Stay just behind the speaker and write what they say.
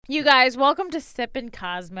You guys, welcome to Sippin'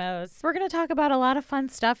 Cosmos. We're going to talk about a lot of fun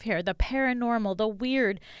stuff here. The paranormal, the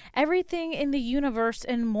weird, everything in the universe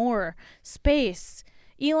and more. Space,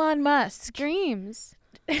 Elon Musk, Dreams,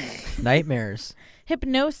 Nightmares,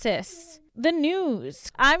 hypnosis, the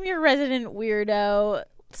news. I'm your resident weirdo,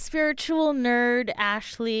 spiritual nerd,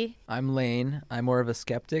 Ashley. I'm Lane. I'm more of a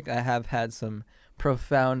skeptic. I have had some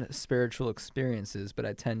profound spiritual experiences, but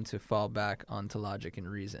I tend to fall back onto logic and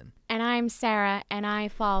reason. and I'm Sarah, and I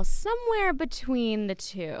fall somewhere between the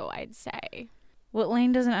two, I'd say. What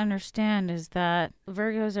Lane doesn't understand is that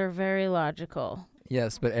Virgos are very logical.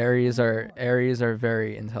 Yes, but Aries are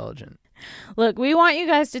very intelligent. Look, we want you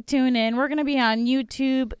guys to tune in. We're going to be on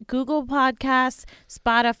YouTube, Google Podcasts,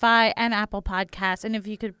 Spotify, and Apple Podcasts. And if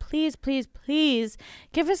you could please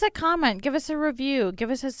give us a comment, give us a review,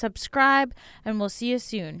 give us a subscribe, and we'll see you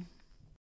soon.